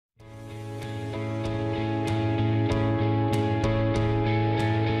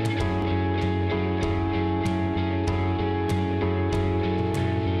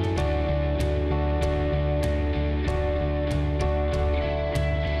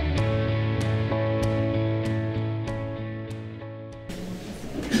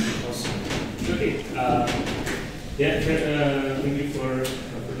Thank you for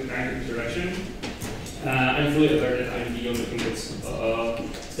the kind introduction. I'm fully aware that I'm the only thing that's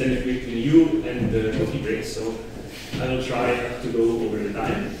standing between you and the coffee break, so I will try to go over the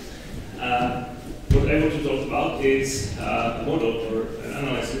time. What I want to talk about is a model or an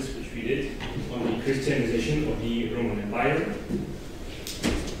analysis which we did on the Christianization of the Roman Empire.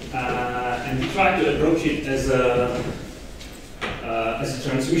 And we tried to approach it as a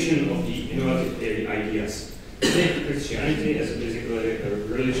transmission of the innovative ideas. Take Christianity as basically a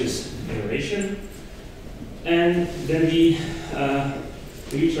religious innovation, and then we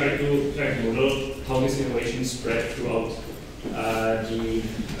try to model how this innovation spread throughout the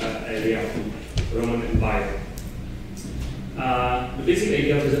area of the Roman Empire. The basic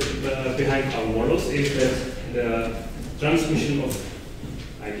idea behind our models is that the transmission of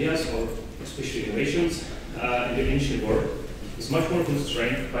ideas, or especially innovations, in the ancient world is much more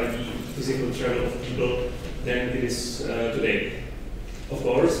constrained by the physical travel of people than it is today. Of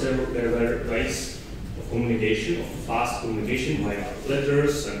course, there were ways of communication, of fast communication via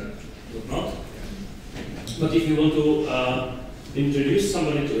letters and whatnot. But if you want to introduce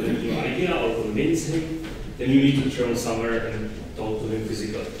somebody to a new idea or convince him, then you need to travel somewhere and talk to him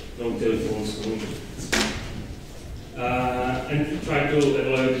physically. No telephones, no internet. And try to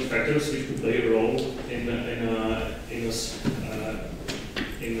evaluate the factors which could play a role in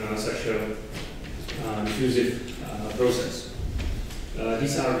such a diffusive process.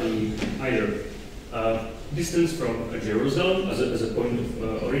 These are the either distance from Jerusalem as a point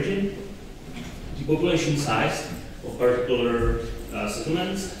of origin, the population size of particular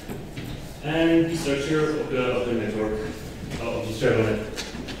settlements, and the structure of the network, of the travel network.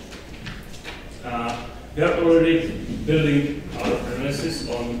 We are already building our analysis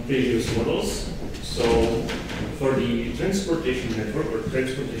on previous models. So for the transportation network or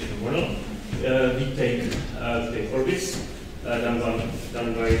transportation model, we take ORBIS, done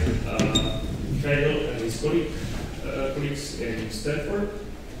by Fedel and his colleagues in Stanford,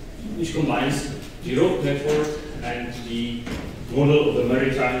 which combines the road network and the model of the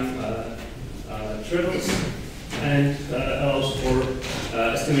maritime travels, and allows for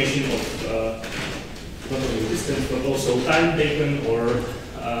estimation of not only distance but also time taken, or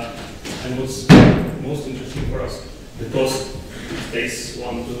and what's most interesting for us, the cost it takes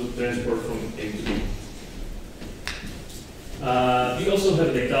one to transport from A to B. We also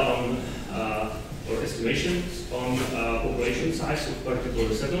have data on or estimations on population size of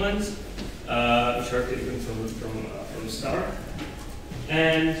particular settlements, which are taken from the start,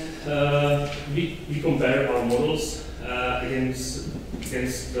 and we compare our models against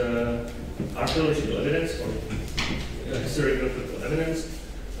archaeological evidence or historical evidence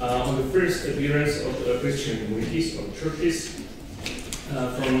on the first appearance of Christian communities or churches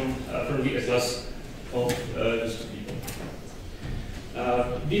from the Atlas of these people.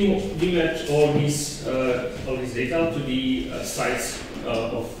 We match all these data to the sites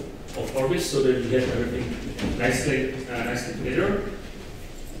of ORBIS so that we get everything nicely together.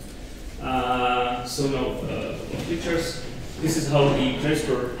 So now pictures. This is how the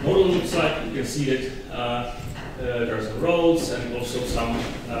transport model looks like. You can see that there are some roads and also some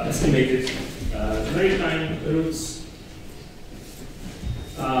estimated maritime routes.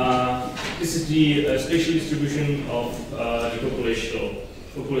 This is the spatial distribution of the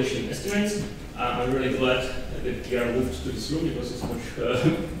population estimates. I'm really glad that we are moved to this room because it's much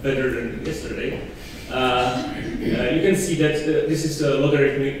better than yesterday. You can see that this is a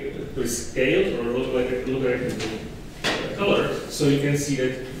logarithmically scaled or logarithmically colored, so you can see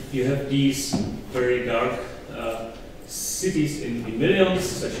that you have these very dark cities in millions,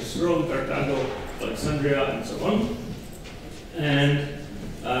 such as Rome, Carthago, Alexandria, and so on, and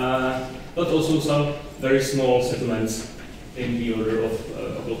but also some very small settlements in the order of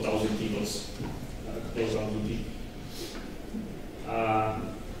a couple of thousand people.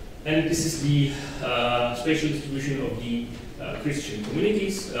 And this is the spatial distribution of the Christian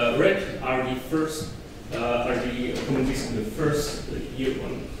communities. Red are the first. Are the communities in the first year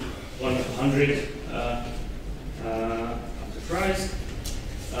 100 after Christ.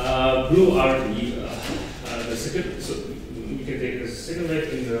 Blue are the second, so we can take the second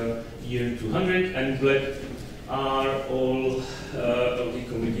wave in the year 200, and black are all of the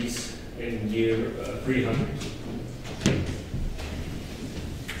communities in year 300.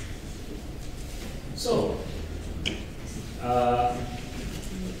 So, how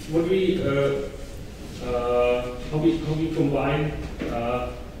we combine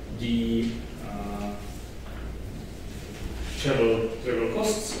the travel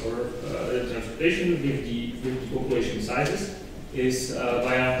costs or the transportation with the population sizes is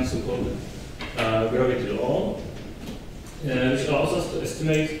via so-called gravity law. which allows us to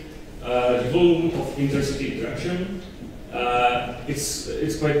estimate the volume of intercity interaction.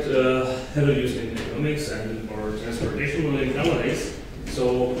 It's quite heavily used in economics and for transportation modeling nowadays.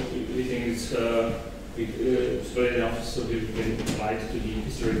 So we think it's valid enough so that we can apply it to the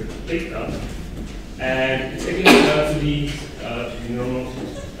historical data. And it's akin to the normal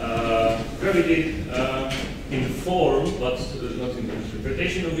gravity in form, but not in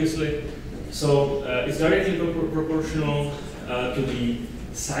interpretation, obviously. So it's directly proportional to the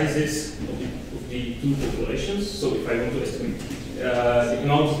sizes of the two populations. So if I want to estimate the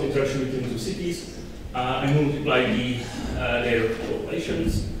amount of interaction between two cities, I multiply their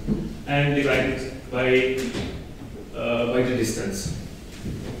populations and divide it by the distance.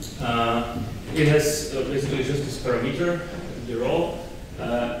 It has basically just this parameter, the rho,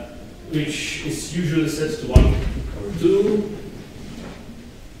 which is usually set to 1 or 2.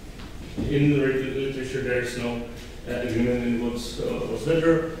 In the literature, there is no agreement in what's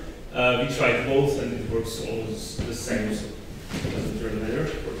better. We tried both, and it works almost the same. So it doesn't really matter,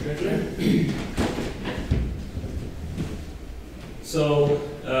 fortunately. So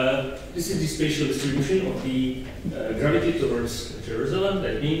this is the spatial distribution of the gravity towards Jerusalem.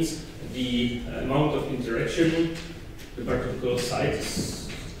 That means the amount of interaction the particular site is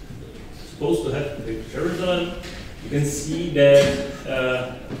supposed to have with Jerusalem. You can see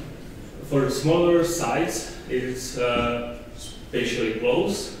that for smaller sites, it's spatially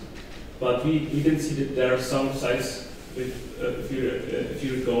close, but we can see that there are some sites with, if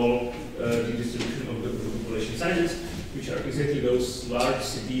you recall, the distribution of the population sizes, which are exactly those large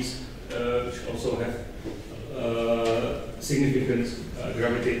cities which also have significant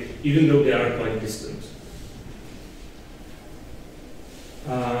gravity, even though they are quite distant.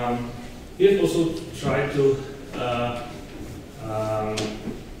 We have also tried to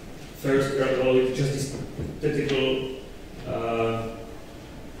first evaluate just these statistical,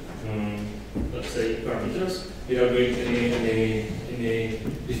 let's say, parameters without going in a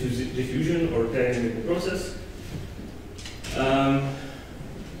diffusion or dynamic process.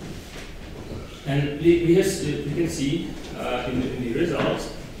 And we can see in the results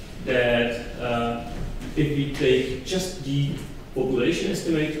that if we take just the population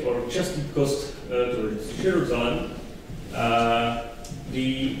estimate or just the cost towards Jerusalem,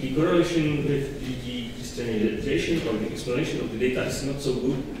 the correlation with the Christianization or the explanation of the data is not so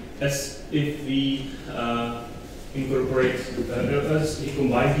good as if we incorporate, as we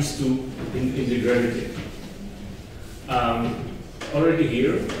combine these two in the gravity. Already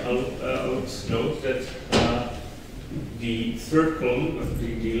here, I'll note that the third column of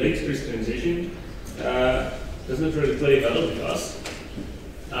the late Christianization does not really play well with us.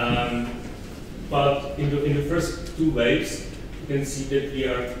 But in the first two waves, you can see that we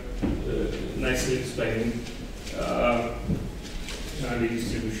are nicely explaining the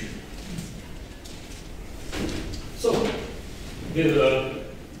distribution. So, we're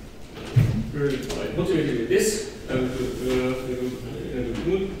motivated with this.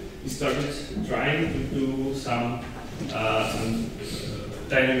 We started trying to do some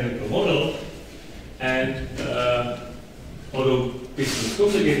dynamical model, and although this is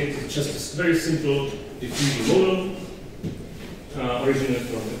complicated, it's just a very simple diffusion model originated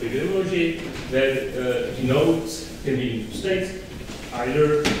from epidemiology, where the nodes can be in two states.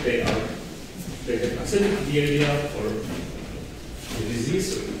 Either they have accepted the area or the disease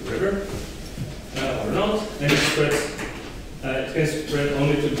or whatever, or not, then it can spread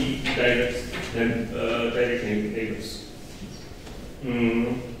only to the direct neighbors.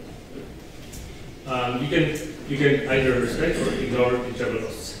 You can either respect or ignore the travel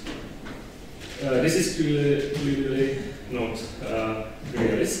costs. This is clearly not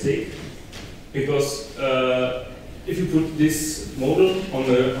realistic, because if you put this model on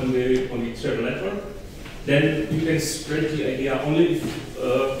the travel network, then you can spread the idea only if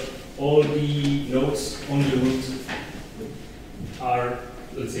all the nodes on the route are,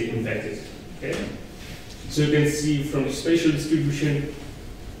 let's say, infected. Okay? So you can see from the spatial distribution,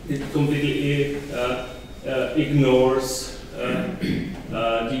 it completely ignores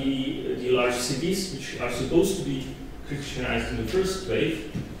the large cities, which are supposed to be Christianized in the first wave,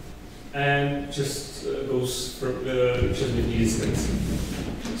 and just goes from just with the distance.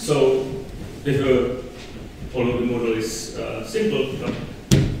 So, although the model is simple, but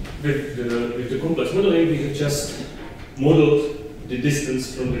with the complex modeling, we have just modeled the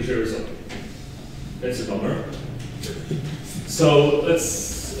distance from the Jerusalem. That's a bummer. So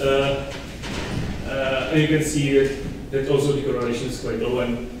let's, and you can see that also the correlation is quite low,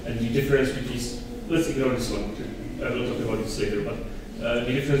 and the difference between these, let's ignore this one. I will talk about this later, but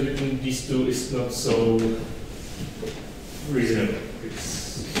the difference between these two is not so reasonable.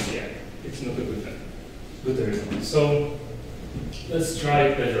 It's not a good result. So let's try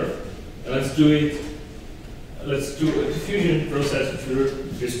it better. Let's do a diffusion process which will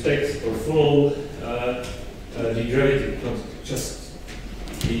respect or follow the gravity, not just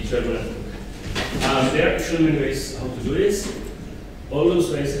the travel network. There are actually many ways how to do this. All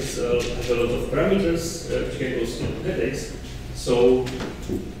those ways have a lot of parameters which can cause headaches. So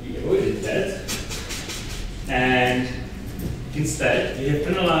we avoided that, and instead we have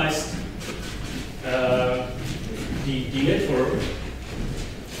analyzed the network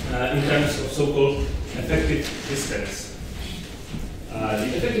in terms of so-called effective distance.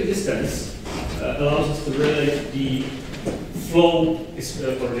 The effective distance allows us to relate the flow or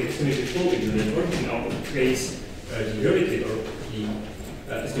the estimated flow in the network, in our case the gravity or the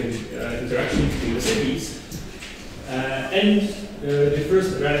estimated interaction between the cities, and the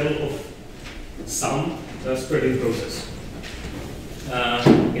first arrival of some spreading process.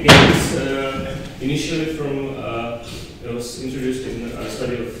 Again, it's initially it was introduced in a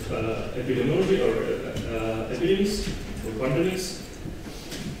study of epidemiology or epidemics or pandemics,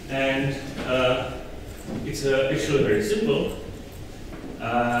 and it's actually very simple.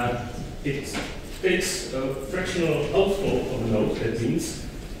 It takes a fractional outflow of a node. That means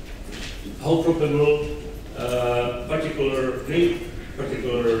how probable particular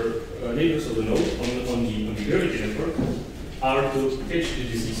neighbors of the node on the gravity network are to catch the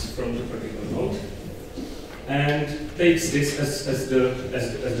disease from the particular node, and takes this as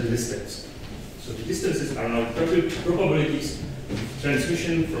the distance. So the distances are now probabilities of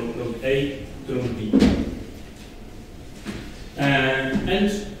transmission from node A to node B.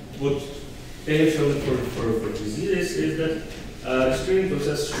 And what they have shown for diseases is that the screening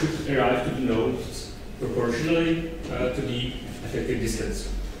process should arrive to the nodes proportionally to the effective distance.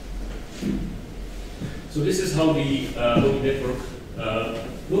 So this is how the network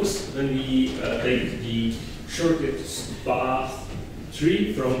looks when we take the shortest path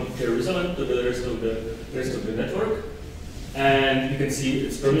tree from Jerusalem to the rest of the network, and you can see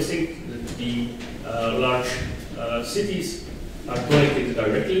it's promising that the large cities are connected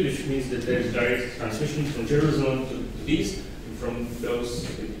directly, which means that there is direct transmission from Jerusalem to these, and from those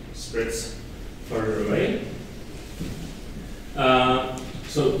it spreads further away.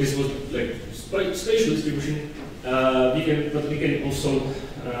 So this was like spatial distribution. We can also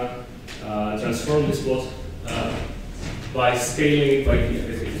transform this plot by scaling by the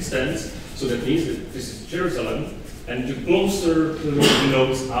effective distance. So that means that this is Jerusalem, and the closer the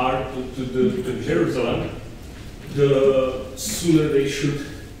nodes are to Jerusalem, the sooner they should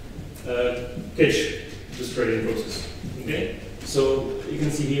catch the spreading process. Okay, so you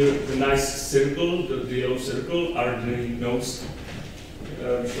can see here the nice circle, the yellow circle, are the nodes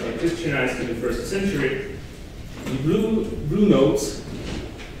which are Christianized in the 1st century. The blue nodes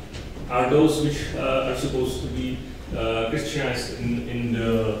are those which are supposed to be Christianized in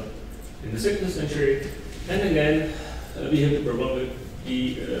the 2nd century, and again we have the problem with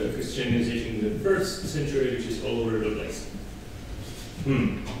the Christianization in the 1st century, which is all over the place.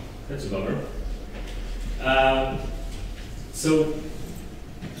 That's a bummer. So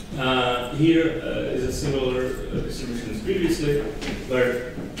here is a similar distribution as previously,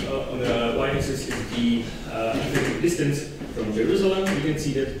 where on the y-axis is the effective distance from Jerusalem. You can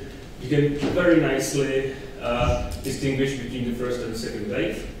see that you can very nicely distinguish between the first and the second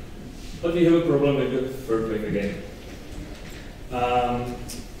wave, but we have a problem with the third wave again.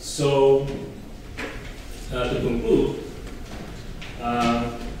 So to conclude,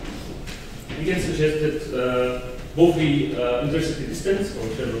 we can suggest that both the intercity distance, or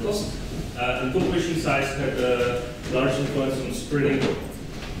general cost, and population size had a large influence on spreading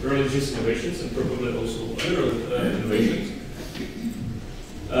religious innovations and probably also other innovations.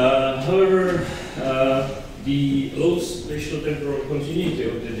 However, the low spatial-temporal continuity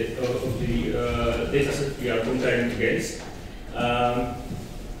of the data set we are comparing against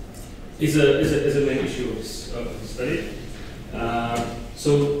is a main issue of this study.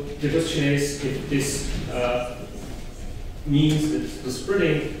 So the question is if this means that the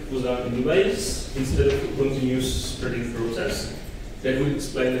spreading was done in waves instead of a continuous spreading process. That would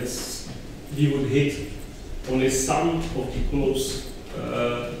explain that we would hit only some of the close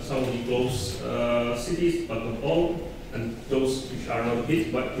cities, but not all, and those which are not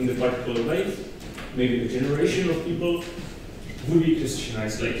hit but in the particular wave, maybe a generation of people, would be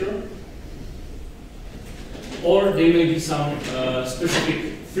Christianized later. Or there may be some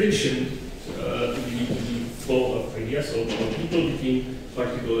specific friction to the flow of ideas or people between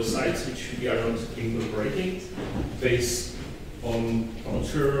particular sites which we are not incorporating based on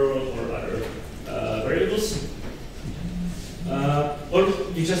cultural or other variables. Or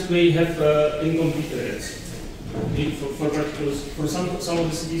you just may have incomplete evidence. For some of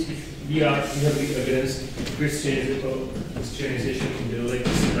the cities which we have evidence Christianization in the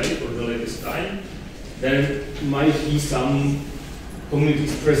latest or the latest time, there might be some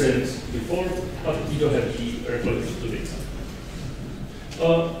communities present before, but we don't have the recollection to data.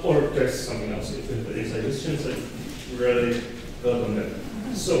 Or there's something else. If there is suggestions, I really welcome them.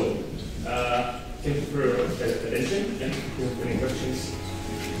 So, thank you for your attention, and if you have any questions,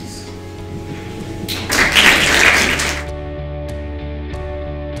 please.